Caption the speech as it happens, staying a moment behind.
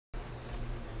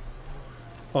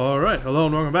Alright, hello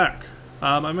and welcome back.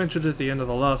 I mentioned it at the end of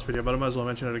the last video, but I might as well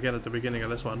mention it again at the beginning of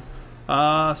this one.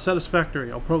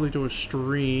 Satisfactory. I'll probably do a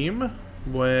stream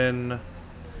when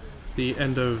the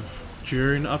end of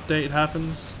June update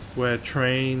happens, where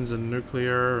trains and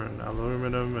nuclear and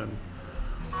aluminum and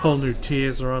whole new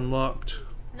tiers are unlocked.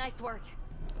 Nice work.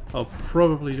 I'll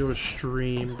probably do a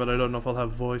stream, but I don't know if I'll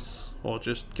have voice or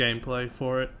just gameplay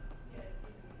for it.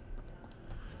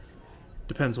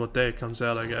 Depends what day it comes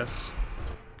out, I guess.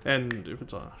 And if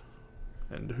it's on.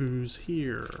 And who's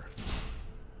here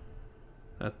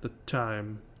at the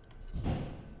time.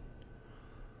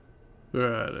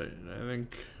 Right, I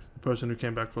think the person who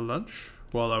came back for lunch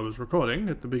while I was recording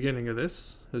at the beginning of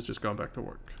this has just gone back to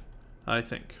work. I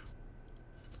think.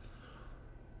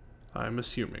 I'm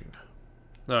assuming.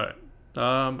 Alright.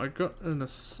 I got an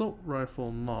assault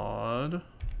rifle mod.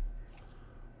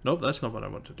 Nope, that's not what I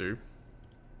want to do.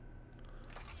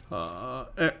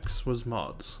 X was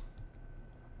mods.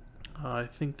 I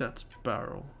think that's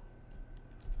barrel.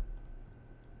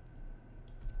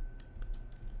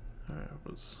 Alright,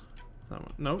 was that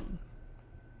one? Nope.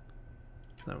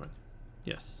 That one.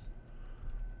 Yes.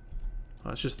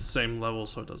 It's just the same level,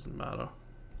 so it doesn't matter.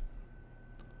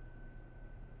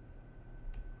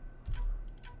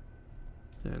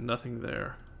 Yeah, nothing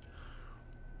there.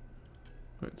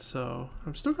 Wait, so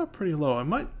I'm still got pretty low. I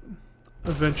might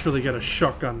eventually get a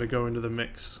shotgun to go into the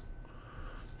mix,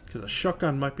 because a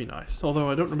shotgun might be nice,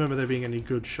 although I don't remember there being any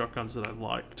good shotguns that I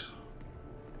liked.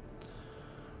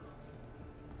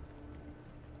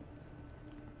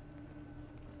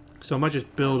 So I might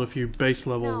just build a few base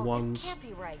level ones. This can't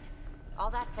be right.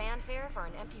 All that fanfare for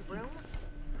an empty room?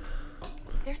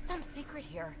 There's some secret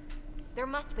here. There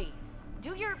must be.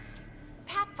 Do your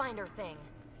Pathfinder thing.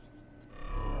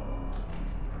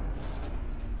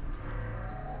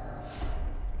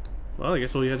 Well, I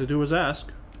guess all you had to do was ask.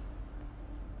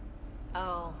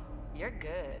 Oh, you're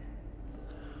good.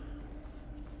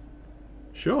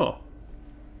 Sure.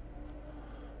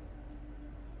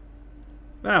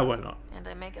 Ah, why not? And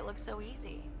I make it look so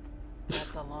easy.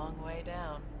 That's a long way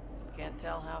down. Can't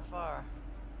tell how far.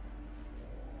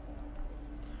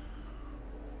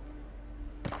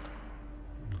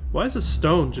 Why is a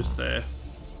stone just there?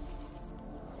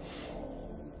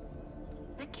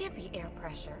 That can't be air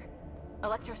pressure.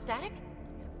 Electrostatic?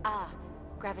 Ah,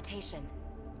 gravitation.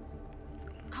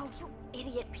 Oh, you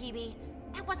idiot, PB.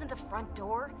 That wasn't the front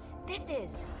door. This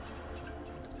is.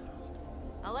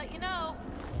 I'll let you know.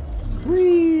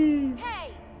 Whee!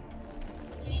 Hey!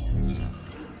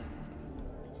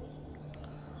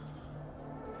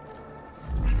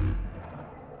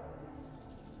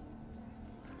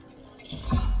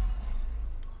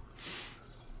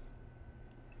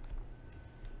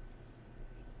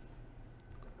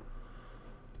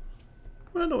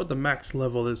 I don't know what the max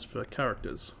level is for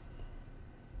characters.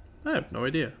 I have no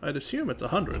idea. I'd assume it's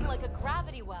 100. Like a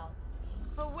gravity well.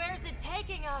 But where's it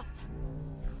taking us?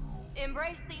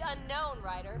 Embrace the unknown,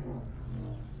 Ryder.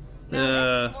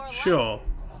 No, this is more sure.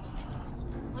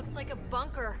 Looks like a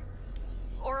bunker.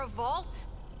 Or a vault.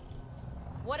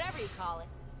 Whatever you call it.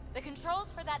 The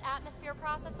controls for that atmosphere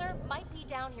processor might be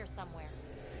down here somewhere.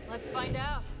 Let's find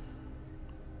out.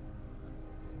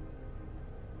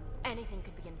 Anything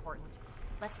could be important.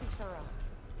 Let's be thorough.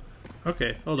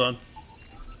 Okay, hold on.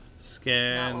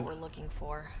 Scan. Not what we're looking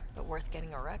for, but worth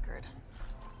getting a record.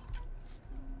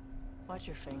 Watch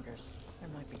your fingers. There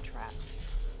might be traps.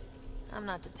 I'm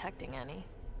not detecting any.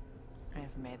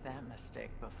 I've made that mistake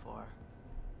before.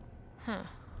 Huh.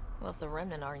 Well, if the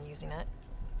Remnant aren't using it.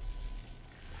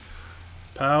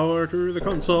 Power to the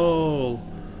console.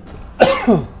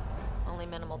 Only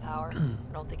minimal power.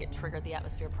 I don't think it triggered the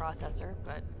atmosphere processor,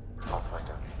 but...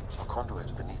 Pathfinder, a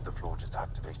conduit beneath the floor just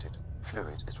activated.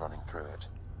 Fluid is running through it.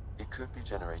 It could be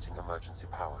generating emergency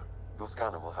power. Your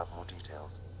scanner will have more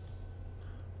details.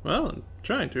 Well, I'm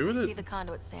trying to with it. See the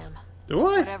conduit, Sam. Do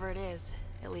I? Whatever it is,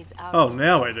 it leads out. Oh,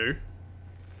 now I do.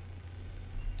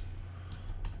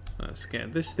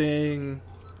 Scan this thing.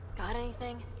 Got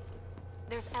anything?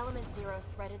 There's element 0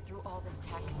 threaded through all this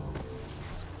tech. Imagine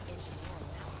the engineering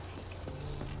that would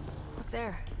take. Look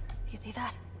there. Do you see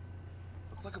that?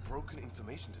 Looks like a broken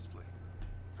information display.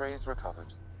 Phrase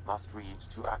recovered. Must read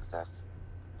to access.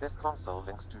 This console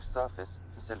links to surface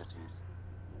facilities.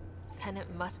 Then it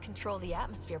must control the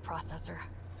atmosphere processor.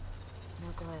 No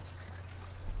glyphs.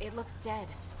 It looks dead,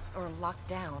 or locked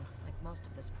down, like most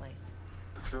of this place.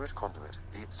 The fluid conduit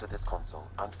leads to this console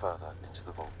and further into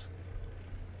the vault.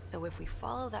 So if we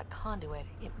follow that conduit,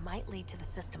 it might lead to the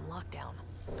system lockdown.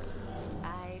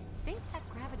 I think that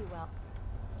gravity well...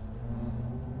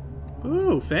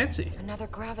 Ooh, fancy. Another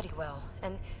gravity well,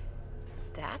 and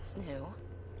that's new.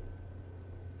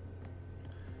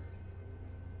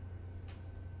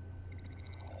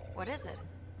 What is it?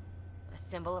 A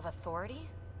symbol of authority?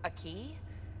 A key?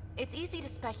 It's easy to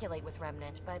speculate with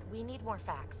Remnant, but we need more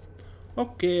facts.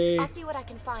 Okay. I'll see what I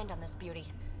can find on this beauty.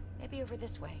 Maybe over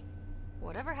this way.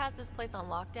 Whatever has this place on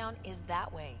lockdown is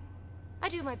that way. I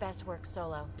do my best work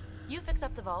solo. You fix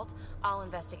up the vault, I'll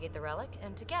investigate the relic,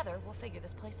 and together we'll figure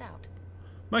this place out.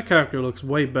 My character looks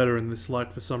way better in this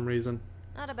light for some reason.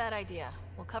 Not a bad idea.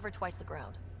 We'll cover twice the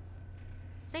ground.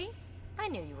 See? I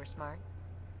knew you were smart.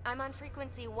 I'm on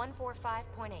frequency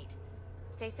 145.8.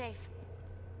 Stay safe.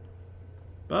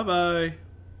 Bye-bye.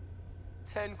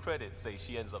 10 credits say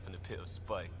she ends up in a pit of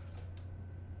spikes.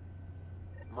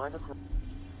 Minor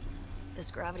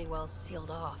This gravity well's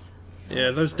sealed off.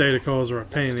 Yeah, those data cores are a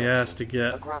pain in the ass to A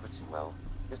get. gravity well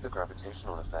is the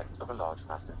gravitational effect of a large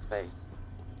mass in space.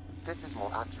 This is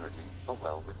more accurately a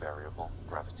well with variable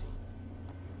gravity.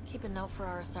 Keep a note for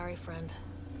our Asari friend,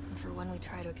 and for when we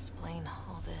try to explain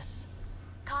all this.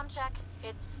 Comm check.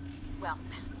 It's... well,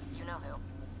 you know who.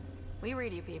 We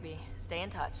read you, PB. Stay in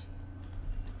touch.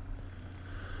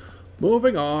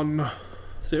 Moving on.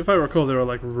 See, if I recall, there are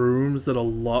like rooms that are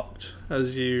locked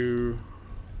as you...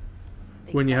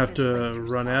 when you have to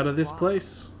run out of this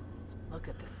place. Look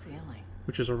at the ceiling.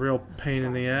 Which is a real pain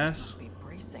in the ass. Be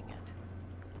bracing it.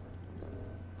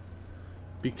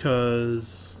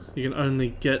 Because you can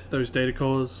only get those data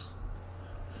cores,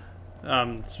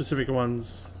 specific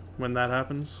ones, when that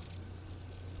happens.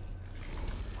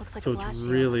 Looks like So a it's blast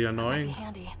shield. really That might be annoying.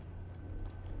 handy.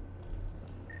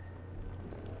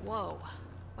 Whoa,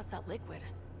 what's that liquid?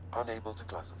 Unable to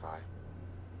classify.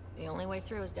 The only way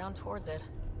through is down towards it.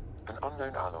 An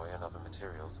unknown alloy and other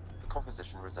materials. The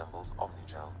composition resembles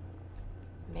omnigel.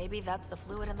 Maybe that's the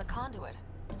fluid in the conduit.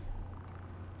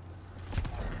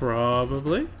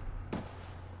 Probably.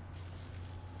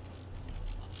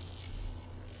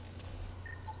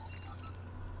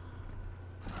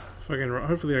 If I can,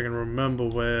 hopefully I can remember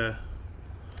where,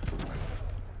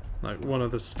 like, one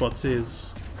of the spots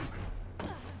is.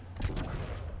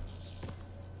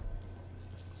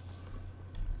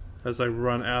 As I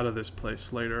run out of this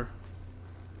place later.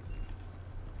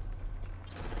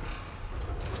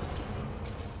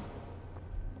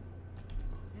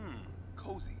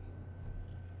 Cozy.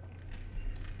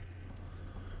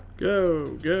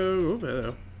 Go, go, over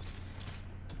there.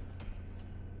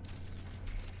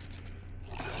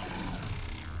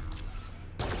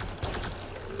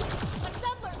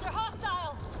 Assemblers are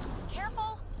hostile!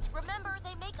 Careful! Remember,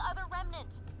 they make other remnant.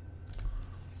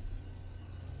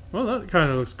 Well, that kind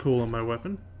of looks cool on my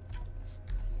weapon.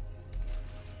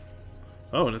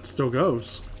 Oh, and it still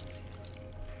goes.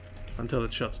 Until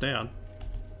it shuts down.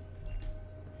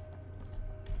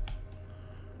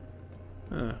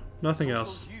 Nothing It's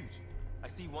else. so huge. I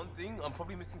see one thing, I'm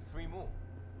probably missing 3 more.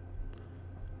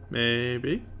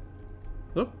 Maybe.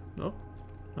 Oh, no.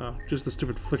 Oh, just the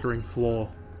stupid flickering floor.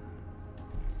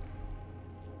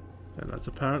 And that's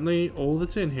apparently all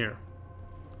that's in here.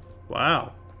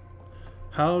 Wow.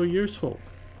 How useful.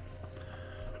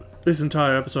 This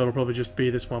entire episode will probably just be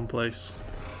this one place.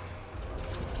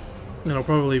 And it'll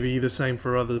probably be the same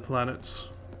for other planets.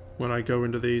 When I go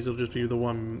into these, it'll just be the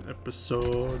one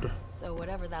episode. So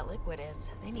whatever that liquid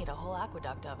is, they need a whole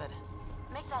aqueduct of it.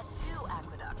 Make that 2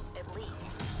 aqueducts, at least.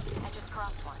 I just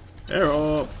crossed one.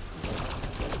 Arrow!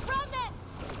 Remnant!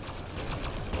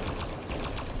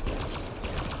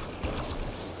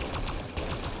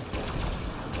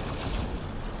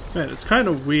 Man, it's kind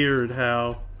of weird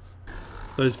how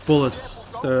those bullets,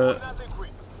 the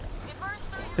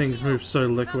things move so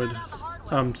liquid,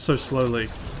 so slowly.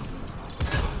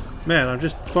 Man, I'm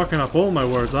just fucking up all my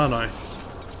words, aren't I?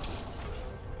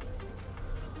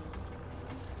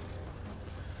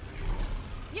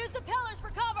 Use the pillars for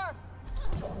cover!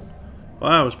 Well,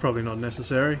 that was probably not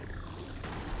necessary.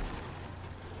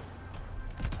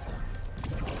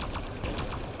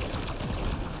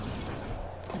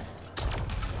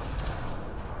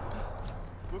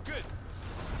 We're good.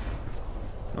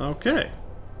 Okay.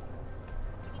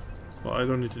 Well, I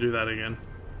don't need to do that again.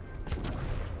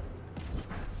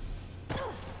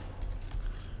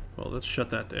 Well, let's shut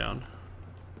that down.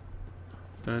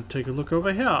 And take a look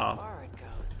over here. Far it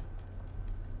goes.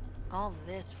 All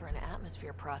this for an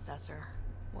atmosphere processor.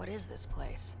 What is this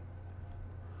place?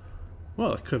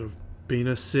 Well, it could have been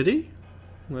a city.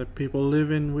 Let people live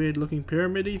in weird-looking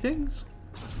pyramid-y things.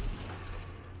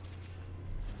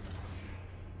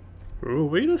 Who are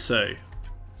we to say?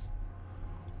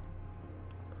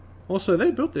 Also, they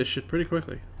built this shit pretty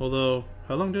quickly. Although,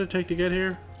 how long did it take to get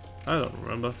here? I don't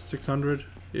remember.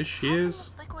 600-ish years?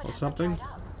 Or something?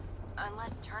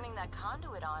 Unless turning that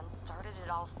conduit on started it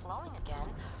all flowing again.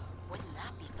 Wouldn't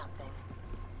that be something?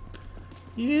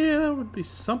 Yeah, that would be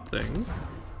something.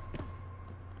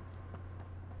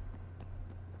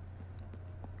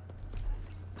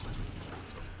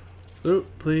 Loot,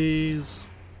 please.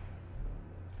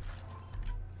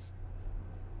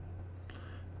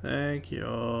 Thank you.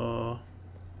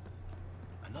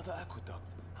 Another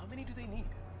aqueduct. How many do they need?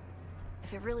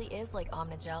 If it really is like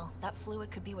Omnigel, that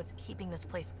fluid could be what's keeping this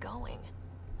place going.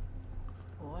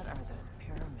 What are those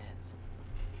pyramids?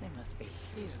 They must be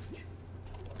huge.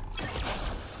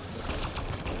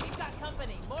 We've got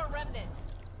company. More remnant.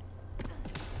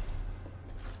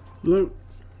 Loot.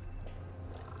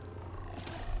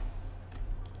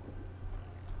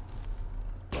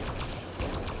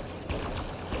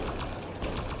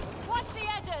 Watch the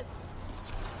edges.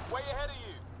 Way ahead of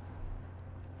you.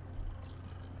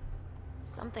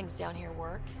 Some things down here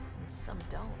work, and some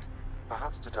don't.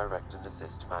 Perhaps to direct and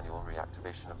assist manual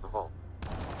reactivation of the vault.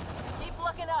 Keep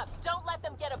looking up. Don't let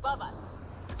them get above us.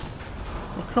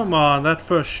 Oh, come on, that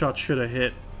first shot should have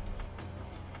hit.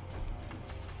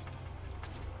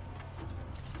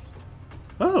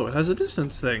 Oh, it has a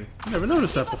distance thing. Never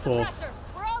noticed that before. Pressure.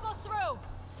 We're almost through.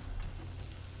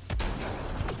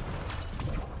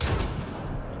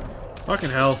 Fucking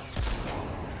hell.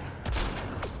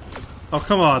 Oh,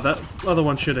 come on, that other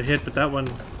one should have hit, but that one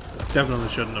definitely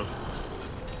shouldn't have.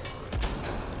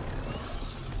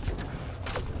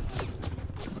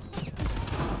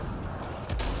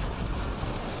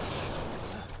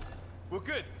 We're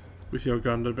good. With your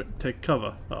gun to take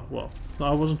cover. Oh, well.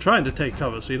 I wasn't trying to take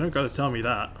cover, so you don't gotta tell me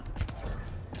that.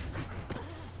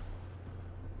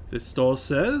 This door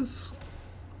says...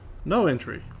 no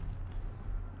entry.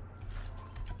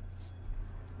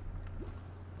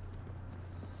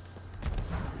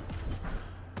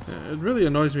 It really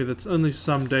annoys me that only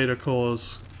some data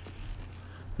cores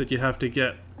that you have to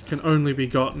get can only be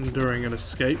gotten during an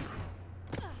escape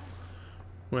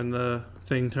when the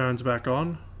thing turns back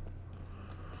on.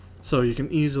 So you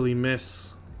can easily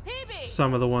miss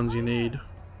some of the ones you need.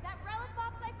 That relic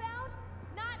box I found?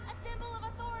 Not a symbol of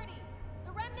authority.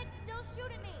 The remnants still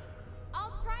shoot at me.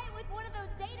 I'll try it with one of those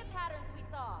data patterns we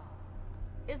saw.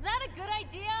 Is that a good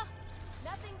idea?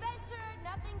 Nothing ventured,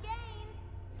 nothing gained.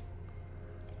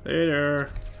 Later.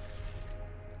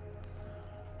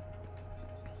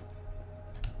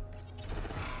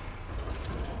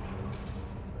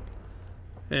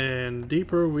 And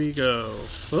deeper we go.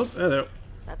 Oh, hello.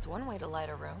 That's one way to light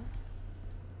a room.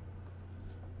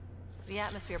 The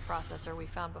atmosphere processor we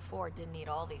found before didn't need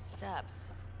all these steps.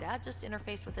 Dad just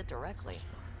interfaced with it directly.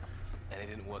 And it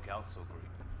didn't work out so great.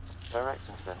 Direct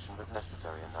intervention was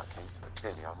necessary in that case, but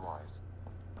clearly unwise.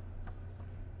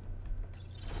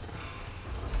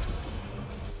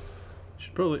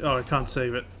 Should probably... oh, I can't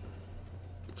save it.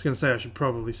 I was gonna say I should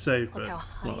probably save, Look but... how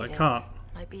high well, I it is. can't.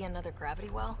 Might be another gravity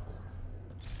well.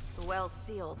 The well's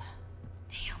sealed.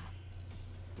 Damn.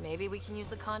 Maybe we can use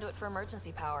the conduit for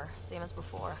emergency power, same as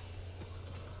before.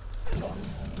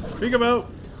 Peekaboo!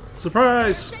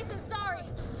 Surprise! Safe and sorry.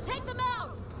 Take them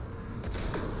out.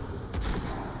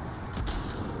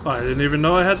 I didn't even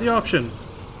know I had the option.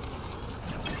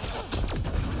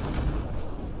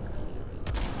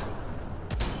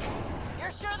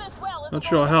 You're sure this well isn't Not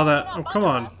sure going how to that... open oh, up come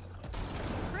under on. us?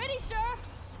 Pretty sure.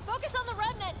 Focus on the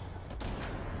remnant.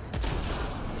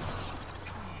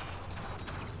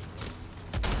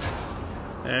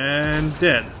 And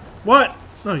dead. What?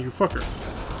 No, you fucker.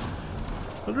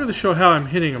 Not really sure how I'm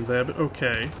hitting him there, but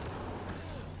okay.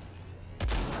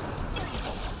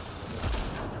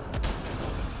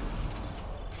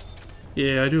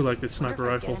 Yeah, I do like this sniper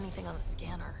Wonder if I rifle. get anything on the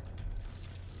scanner.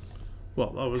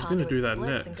 Well, I was going to Conduit do that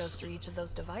splits and goes next. through each of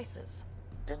those devices.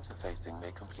 Interfacing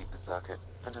may complete the circuit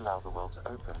and allow the well to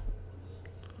open.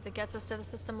 If it gets us to the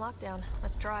system lockdown,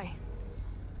 let's try.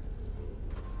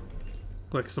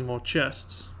 Like some more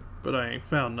chests, but I ain't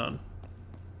found none.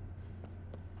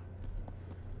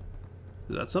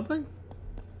 Is that something?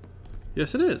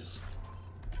 Yes, it is.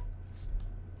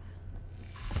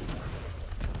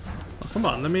 Oh, come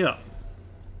on, let me up.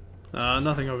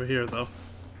 Nothing over here, though.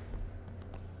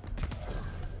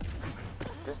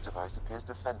 This device appears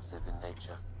defensive in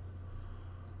nature.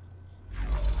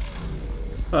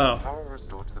 Oh, Power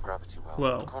restored to the gravity well.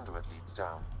 Well. The conduit leads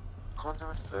down.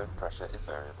 Conduit fluid pressure is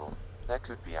variable. There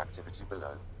could be activity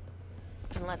below.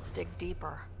 And let's dig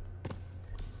deeper.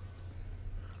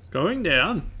 going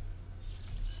down.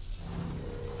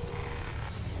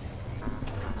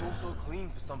 It's also clean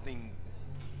for something...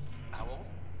 how old?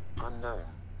 Unknown.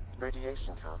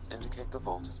 Radiation counts indicate the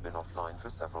vault has been offline for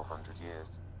several hundred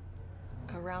years.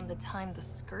 Around the time the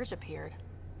Scourge appeared.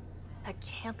 That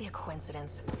can't be a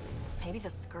coincidence. Maybe the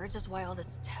Scourge is why all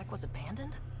this tech was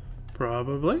abandoned?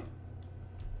 Probably.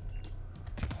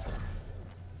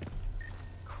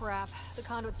 crap. The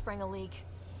conduit sprang a leak.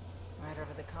 Right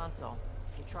over the console.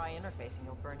 If you try interfacing,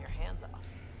 you'll burn your hands off.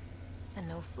 And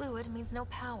no fluid means no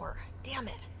power. Damn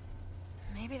it.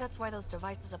 Maybe that's why those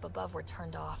devices up above were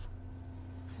turned off.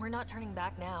 We're not turning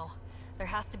back now. There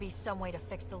has to be some way to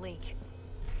fix the leak.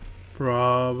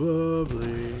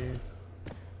 Probably.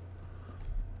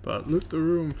 But loot the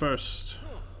room first.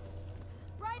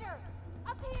 Ryder,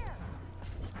 up here.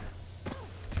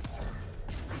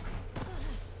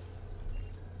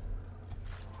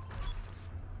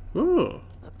 Ooh.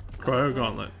 Cryo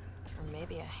gauntlet. Or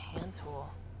maybe a hand tool.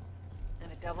 And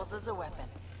it doubles as a weapon.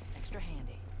 Extra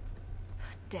handy.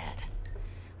 Dead.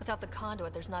 Without the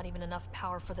conduit, there's not even enough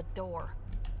power for the door.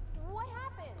 What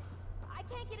happened? I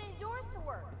can't get any doors to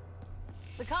work.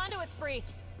 The conduit's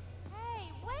breached.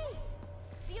 Hey, wait!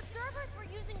 The observers were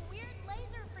using weird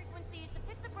laser frequencies to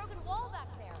fix a broken wall back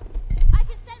there. I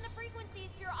can send the frequencies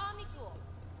to your Omni tool.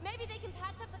 Maybe they can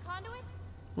patch up the conduit?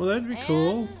 Well, that'd be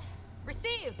cool. And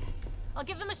received. I'll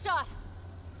give them a shot.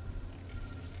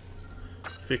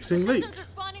 Fixing The leak. system's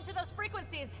responding to those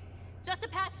frequencies. Just a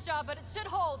patch job, but it should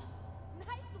hold.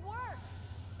 Nice work!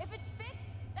 If it's fixed,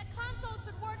 that console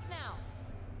should work now.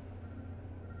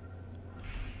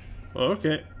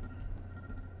 Okay.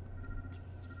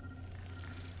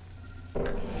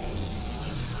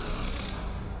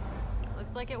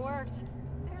 Looks like it worked.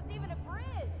 There's even a bridge.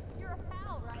 You're a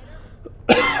pal,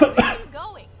 Ryder. Where are you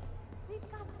going? We've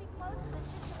got to be close to the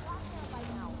system lockdown by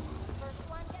now. First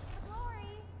one gets the glory.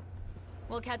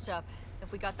 We'll catch up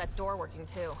if we got that door working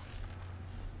too.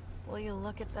 Will you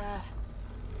look at that?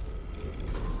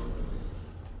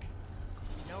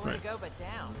 Nowhere to go but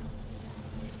down.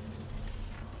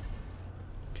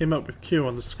 Came up with Q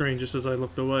on the screen just as I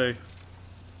looked away.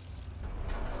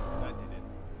 I did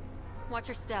it. Watch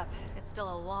your step. It's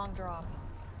still a long drop.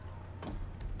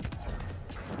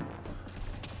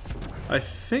 I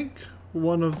think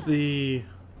one of the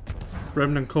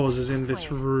remnant cores is in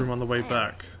this room on the way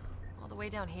Plants. back. All the way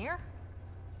down here?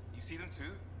 You see them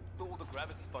too? Thought all the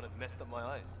gravity fun had messed up my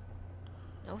eyes.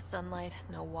 No sunlight,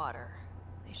 no water.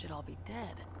 They should all be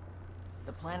dead.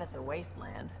 The planet's a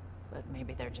wasteland, but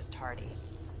maybe they're just hardy.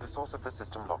 The source of the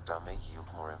system lockdown may yield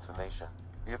more information.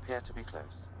 We appear to be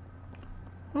close.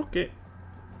 Okay.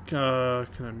 Can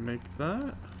I make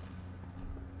that?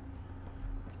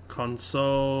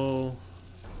 Console.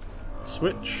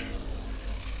 Switch.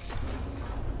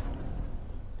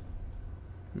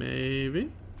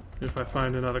 Maybe. If I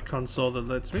find another console that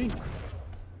lets me.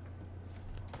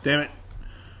 Damn it.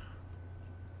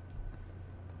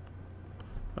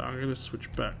 I'm gonna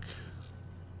switch back.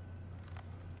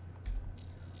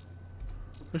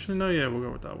 Actually, no, yeah, we'll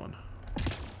go with that one.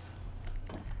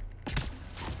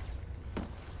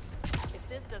 If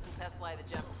this doesn't test fly the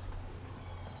jump,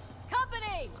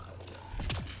 Company!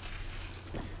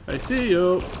 I see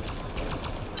you.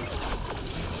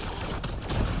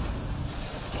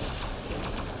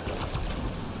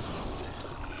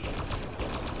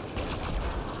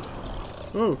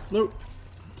 Oh, look.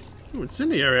 Ooh,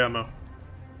 incendiary ammo.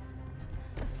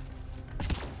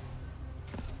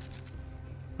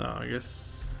 Oh, I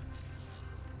guess.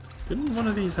 Didn't one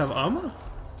of these have armor?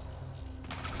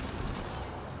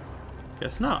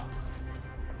 Guess not.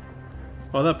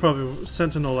 Oh, that probably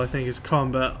Sentinel, I think, is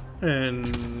combat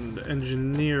and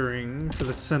engineering for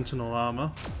the Sentinel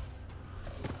armor.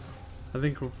 I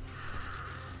think.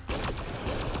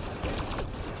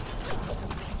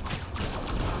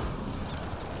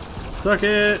 Suck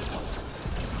it!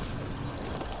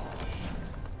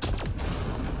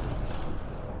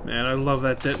 Man, I love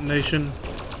that detonation.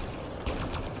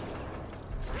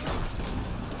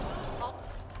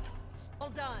 All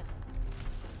done.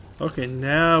 Okay,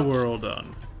 now we're all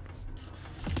done.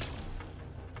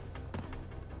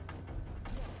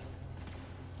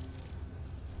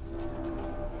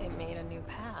 It made a new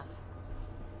path.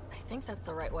 I think that's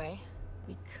the right way.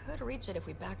 We could reach it if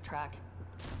we backtrack.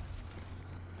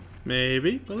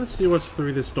 Maybe, but let's see what's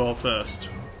through this door first.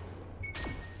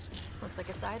 Looks like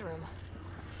a side room.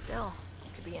 Still,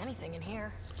 it could be anything in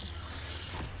here.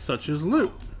 Such as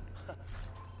loot.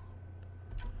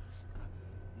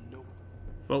 Nope.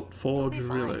 Vault Forge We'll be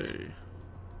fine. Relay.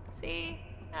 See?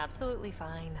 Absolutely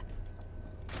fine.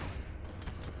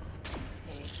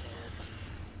 hate it.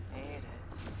 Hate it.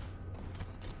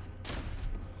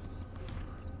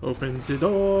 Opens the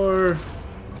door.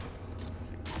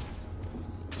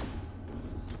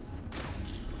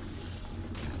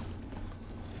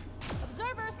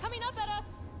 Observers coming up at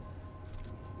us!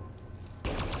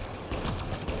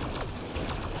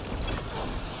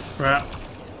 Crap.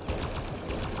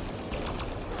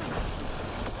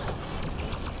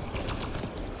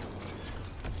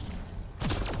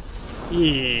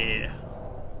 Yeah.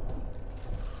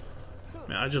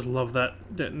 Man, I just love that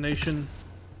detonation.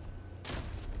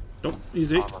 Nope,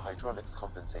 easy. Armor hydraulics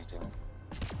compensating.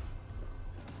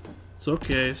 It's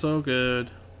okay, it's all good.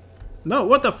 No,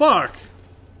 what the fuck?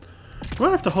 Do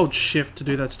I have to hold shift to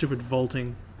do that stupid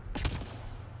vaulting?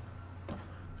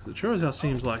 'Cause it sure as hell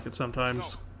seems like it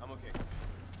sometimes. No, I'm okay.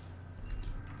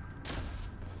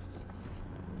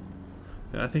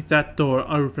 Yeah, I think that door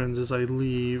opens as I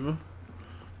leave,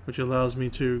 which allows me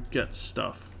to get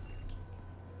stuff.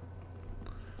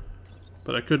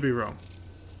 But I could be wrong.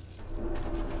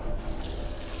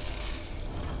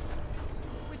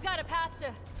 We've got a path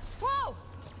to... Whoa!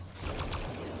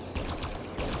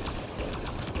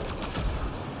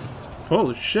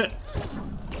 Holy shit.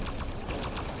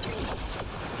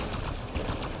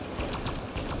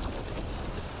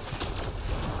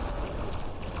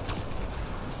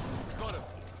 Got him.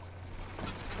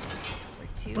 We're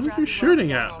two What are you gravity wells shooting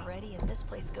down at? already, and this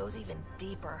place goes even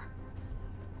deeper.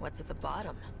 What's at the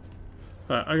bottom?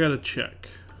 Alright, I gotta check.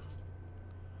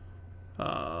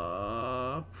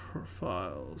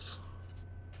 Profiles.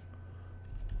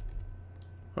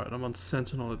 Alright, I'm on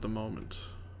Sentinel at the moment.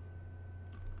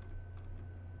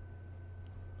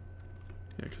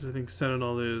 Yeah, because I think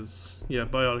Sentinel is... yeah,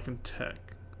 Biotic and Tech.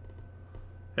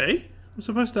 Hey? I'm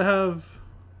supposed to have...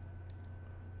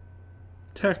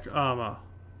 Tech armor.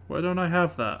 Why don't I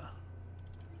have that?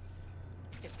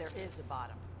 If there is a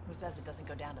bottom, who says it doesn't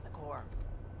go down to the core?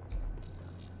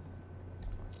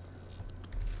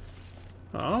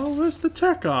 Oh, where's the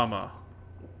Tech armor?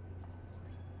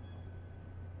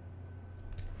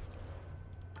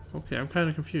 Okay, I'm kind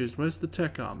of confused. Where's the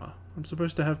Tech armor? I'm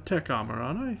supposed to have Tech armor,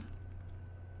 aren't I?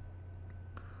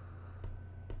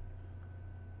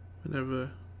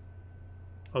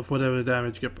 Whatever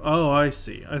damage get... oh, I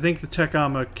see. I think the Tech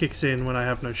armor kicks in when I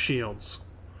have no shields.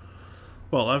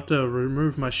 Well, I have to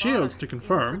remove my shields to Even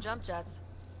confirm. for jump jets.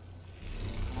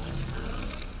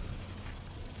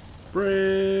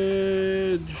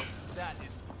 Bridge! That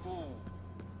is cool.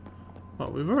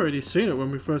 Well, we've already seen it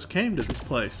when we first came to this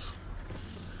place.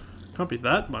 Can't be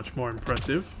that much more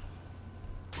impressive.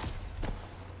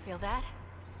 Feel that?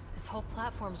 This whole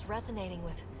platform's resonating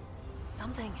with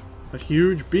something. A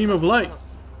huge beam of light.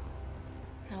 Close.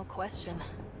 No question.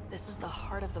 This is the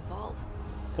heart of the vault.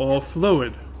 Or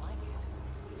fluid.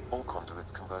 All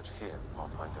conduits converge here,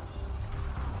 Pathfinder.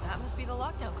 That must be the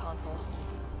lockdown console.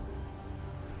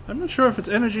 I'm not sure if it's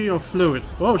energy or fluid.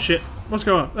 Oh shit. What's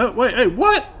going on? Oh, wait, hey,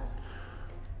 what?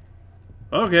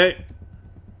 Okay.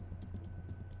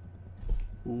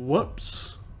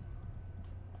 Whoops.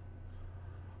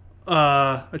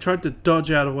 I tried to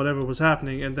dodge out of whatever was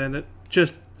happening and then it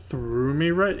just threw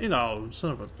me right in. Oh,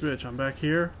 son of a bitch, I'm back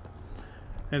here.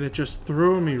 And it just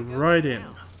threw me right in.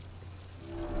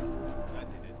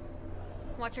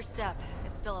 Watch your step.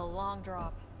 It's still a long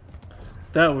drop.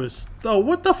 That was... oh,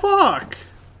 what the fuck?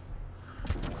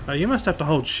 You must have to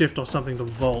hold shift or something to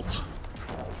vault.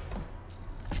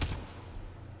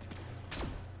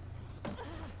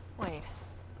 Wait.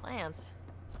 Plants?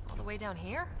 All the way down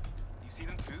here? You see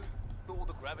them too? Thought all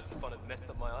the gravity fun had messed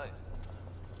up my eyes.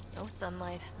 No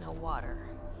sunlight, no water.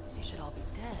 They should all be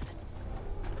dead.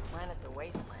 The planet's a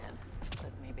wasteland,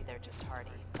 but maybe they're just hardy.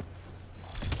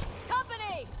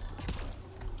 Company!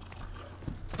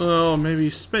 Oh, maybe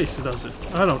space does it.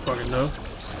 I don't fucking know.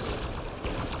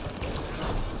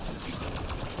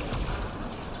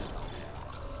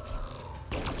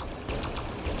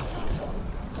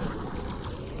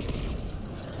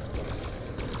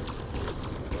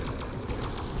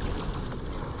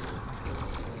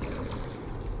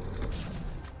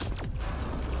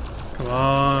 Come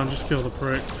on, just kill the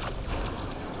prick.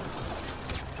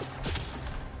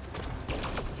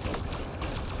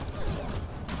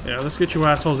 Yeah, let's get you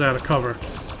assholes out of cover.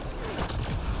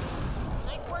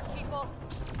 Nice work, people.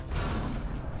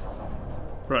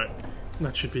 Right.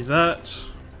 That should be that.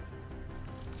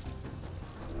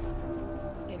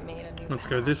 It made a new Let's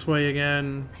go path. this way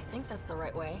again. I think that's the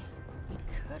right way. We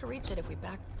could reach it if we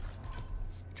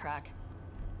backtrack.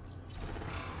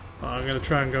 I'm gonna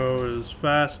try and go as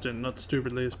fast and not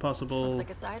stupidly as possible. Looks like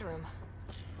a side room.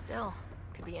 Still,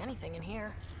 could be anything in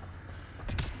here.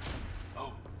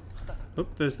 Oh,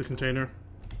 there's the container.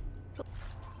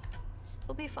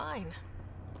 We'll be fine.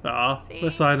 Ah, See?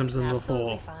 less items than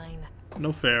Absolutely before. fine.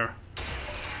 No fair. Hate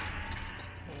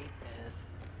this.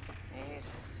 Hate it.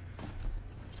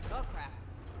 Oh crap.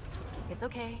 It's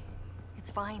okay. It's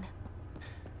fine.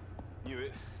 Knew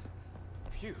it.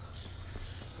 Phew.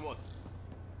 Come on.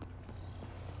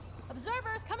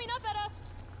 Observers coming up at us!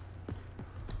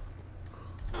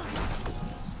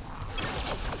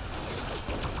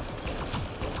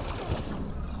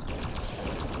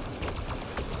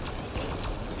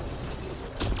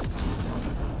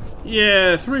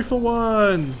 Yeah, 3 for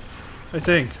 1! I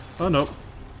think. Oh, no.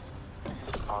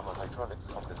 Armor hydraulics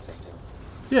compensating.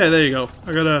 Yeah, there you go.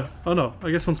 I gotta... Oh, no.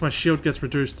 I guess once my shield gets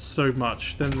reduced so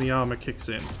much, then the armor kicks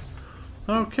in.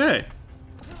 Okay.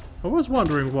 I was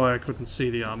wondering why I couldn't see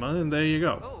the armor, and there you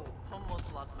go. Oh,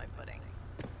 almost lost my footing.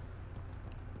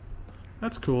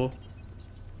 That's cool.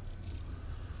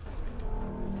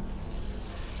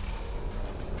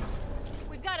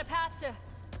 We've got a path to...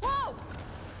 Whoa!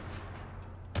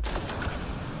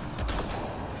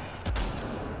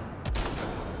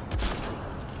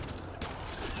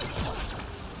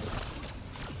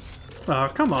 Aw,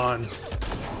 come on.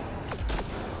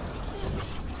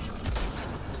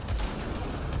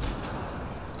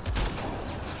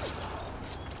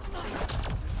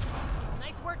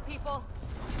 Nice work, people.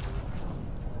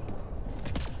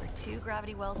 We're 2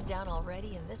 gravity wells down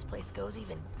already, and this place goes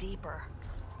even deeper.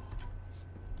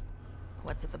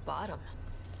 What's at the bottom?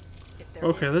 If there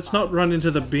Okay, is let's a not bottom, run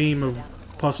into the let's beam go of down the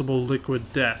corridor. possible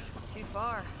liquid death. Too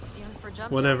far, even for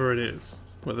jump Whatever jets. it is.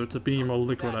 Whether it's a beam or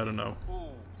liquid, I don't know.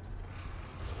 Cool.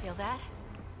 Feel that?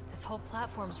 This whole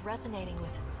platform's resonating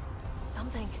with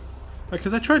something.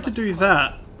 Because I tried to do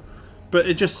that, but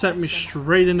it just sent me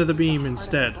straight into the This is beam heart of the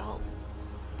instead. vault.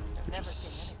 I've never Which is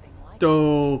seen anything like it.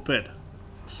 stupid.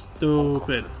 All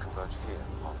Stupid. conduits converge here,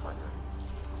 Pathfinder.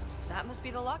 That must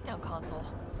be the lockdown console.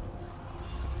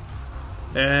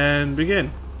 And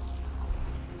begin.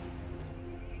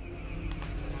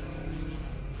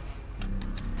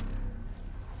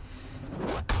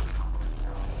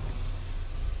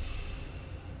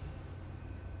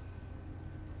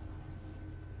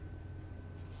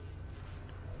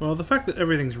 Well, the fact that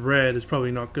everything's red is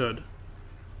probably not good.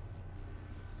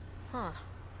 Huh.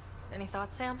 Any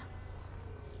thoughts, Sam?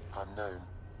 Unknown.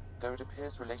 Though it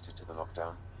appears related to the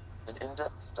lockdown, an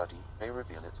in-depth study may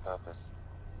reveal its purpose.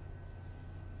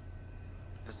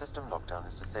 The system lockdown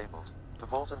is disabled. The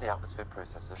vault and the atmosphere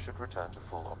processor should return to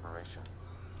full operation.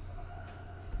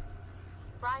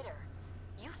 Ryder,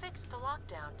 you fixed the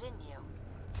lockdown, didn't you?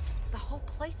 The whole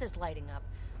place is lighting up.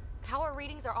 Power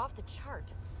readings are off the chart.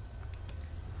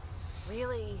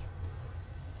 Really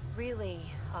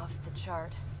off the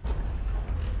chart.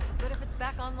 But if it's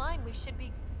back online, we should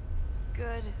be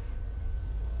good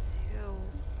too.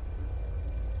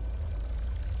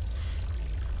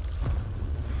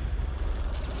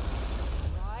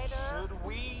 Ryder, Should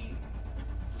we?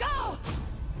 Go!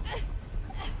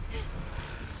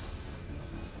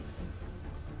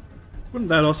 Wouldn't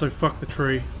that also fuck the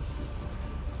tree?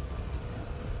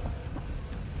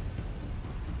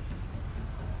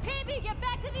 PB, get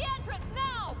back to the entrance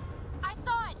now! I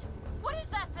saw it! What is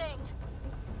that thing?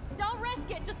 Don't risk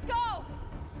it, just go!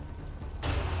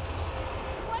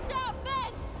 Watch out,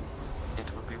 Vince!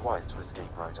 It would be wise to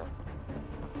escape, Ryder.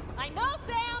 I know,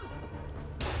 Sam!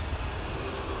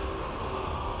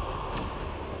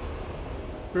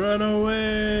 Run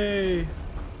away!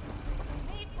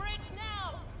 Need bridge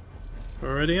now!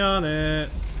 Already on it.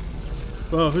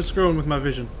 Whoa, who's screwing with my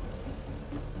vision?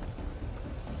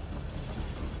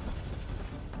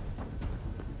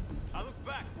 I looked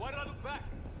back. Why did I look back?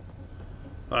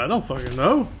 I don't fucking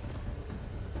know.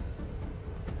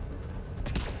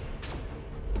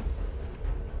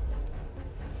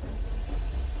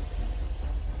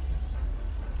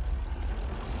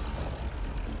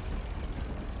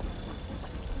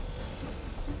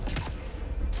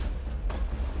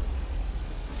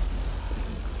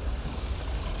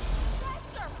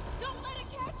 Faster! Don't let it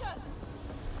catch us!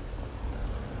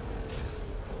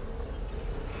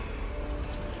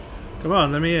 Come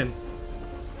on, let me in.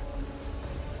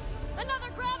 Another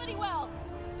gravity well!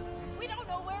 We don't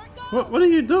know where it goes! What are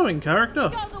you doing, character?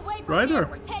 It goes away from Ryder? here,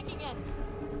 we're taking it!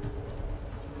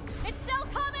 It's still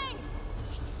coming!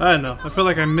 I don't know. I feel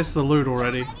like I missed the loot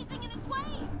already. Anything in its way?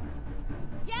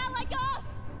 Yeah, like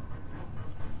us!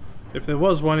 If there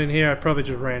was one in here, I probably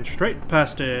just ran straight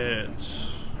past it.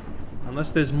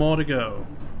 Unless there's more to go.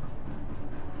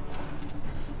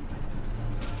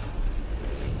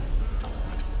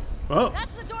 Oh,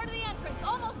 That's the door to the entrance,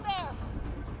 almost there!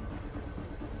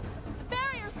 The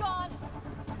barrier's gone!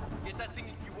 Get that thing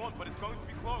if you want, but it's going to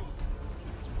be close.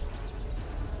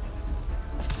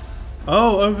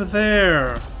 oh, over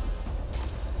there.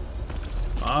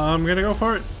 I'm gonna go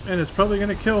for it, and it's probably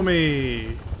gonna kill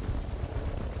me.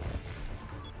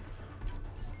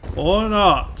 Or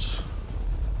not.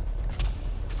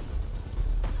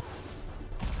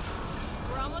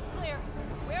 We're almost clear.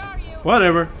 Where are you?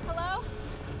 Whatever. Hello?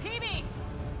 PB!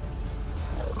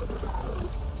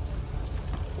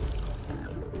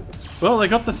 Well, I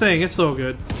got the thing. It's all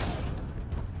good.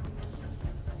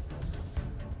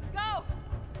 Go!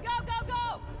 Go, go,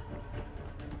 go!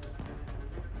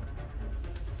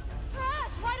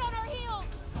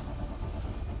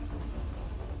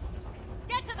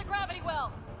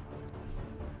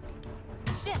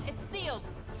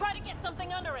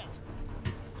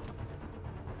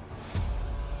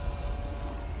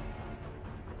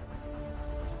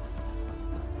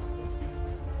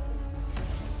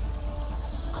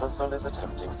 Console is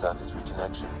attempting surface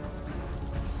reconnection.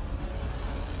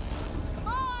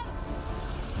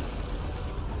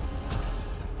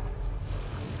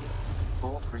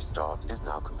 Vault restart is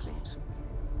now complete.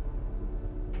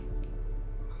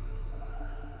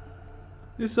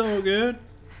 It's all good.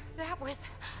 That was...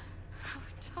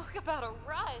 Talk about a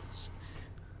rush.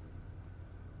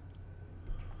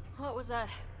 What was that?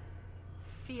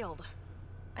 Field.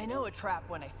 I know a trap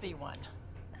when I see one.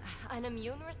 An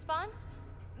immune response?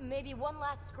 Maybe one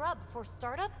last scrub before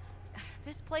startup?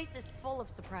 This place is full of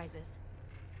surprises.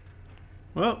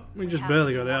 Well, we just have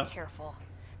barely to got be more out. careful.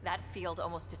 That field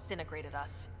almost disintegrated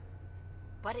us.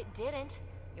 But it didn't.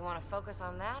 You want to focus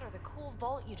on that or the cool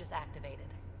vault you just activated?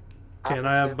 Can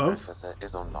I have Atmosphere both? processor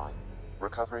is online,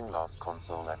 recovering last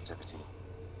console activity.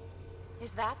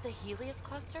 Is that the Helios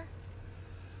cluster?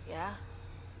 Yeah.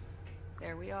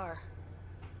 There we are.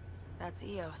 That's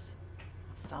Eos.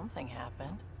 Something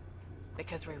happened.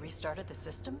 Because we restarted the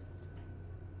system?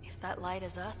 If that light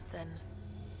is us, then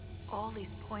all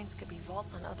these points could be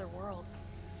vaults on other worlds.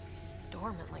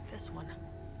 Dormant like this one.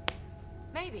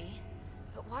 Maybe.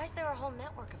 But why is there a whole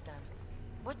network of them?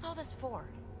 What's all this for?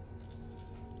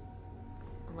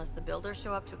 Unless the builders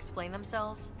show up to explain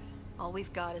themselves, all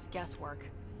we've got is guesswork.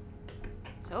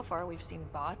 So far, we've seen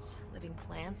bots, living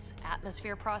plants,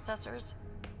 atmosphere processors.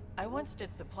 I once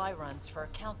did supply runs for a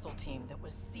council team that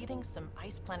was seeding some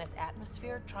ice planet's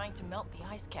atmosphere, trying to melt the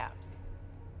ice caps.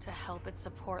 To help it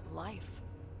support life.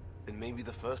 Then maybe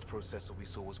the first processor we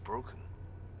saw was broken.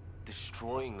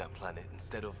 Destroying that planet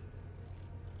instead of...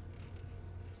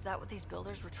 Is that what these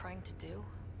builders were trying to do?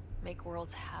 Make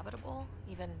worlds habitable?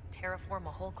 Even terraform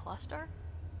a whole cluster?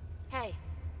 Hey,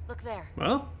 look there.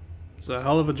 Well, it's a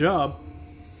hell of a job.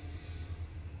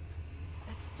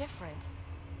 That's different.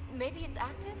 Maybe it's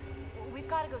active? We've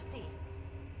got to go see.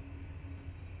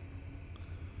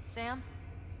 Sam?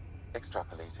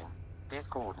 Extrapolating. These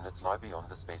coordinates lie beyond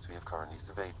the space we have currently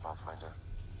surveyed, Pathfinder.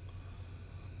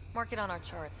 Mark it on our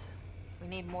charts. We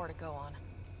need more to go on.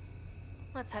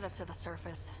 Let's head up to the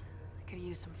surface. I could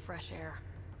use some fresh air.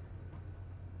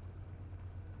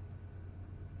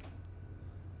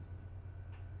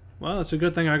 Well, it's a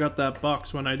good thing I got that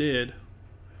box when I did.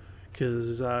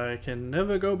 'Cause I can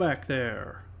never go back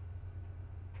there.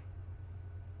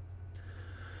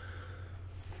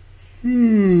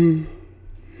 Look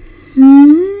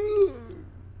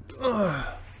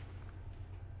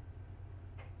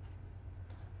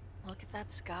at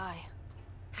that sky.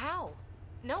 How?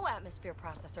 No atmosphere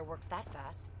processor works that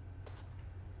fast.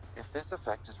 If this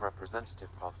effect is representative,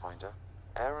 Pathfinder,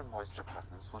 air and moisture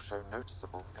patterns will show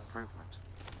noticeable improvement.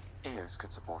 Eos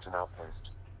could support an outpost.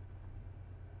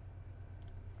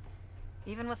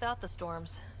 Even without the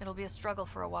storms, it'll be a struggle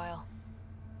for a while.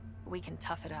 We can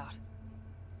tough it out.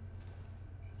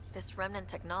 This remnant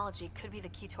technology could be the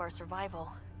key to our survival,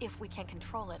 if we can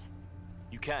control it.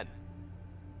 You can.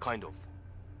 Kind of.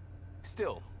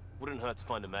 Still, wouldn't hurt to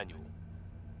find a manual.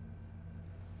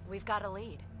 We've got a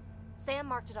lead. Sam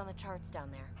marked it on the charts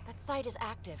down there. That site is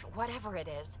active, whatever it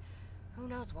is. Who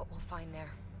knows what we'll find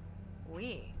there.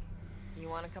 We? You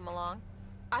want to come along?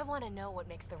 I want to know what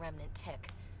makes the remnant tick.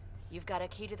 You've got a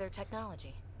key to their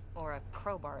technology. Or a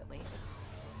crowbar, at least.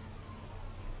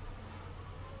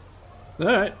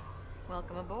 Alright.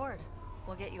 Welcome aboard.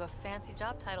 We'll get you a fancy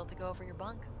job title to go over your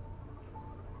bunk.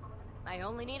 I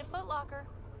only need a footlocker.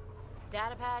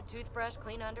 Datapad, toothbrush,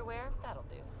 clean underwear, that'll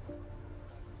do.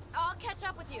 I'll catch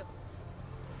up with you.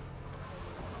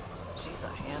 She's a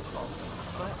handful,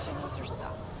 but she knows her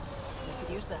stuff. We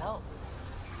could use the help.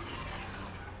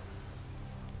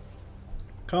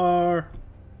 Car.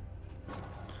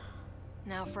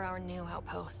 Now for our new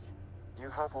outpost. You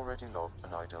have already logged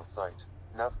an ideal site.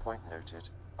 Nav point noted.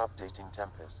 Updating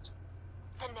Tempest.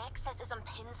 The Nexus is on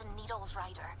pins and needles,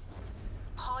 Ryder.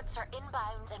 Pods are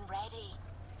inbound and ready.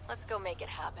 Let's go make it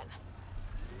happen.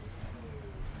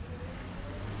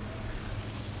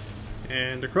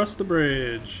 And across the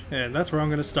bridge. And that's where I'm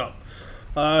going to stop.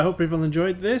 I hope people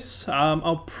enjoyed this.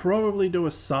 I'll probably do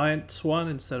a science one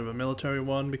instead of a military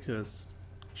one because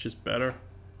it's just better.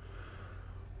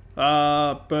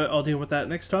 But I'll deal with that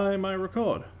next time I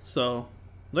record. So,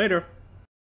 later.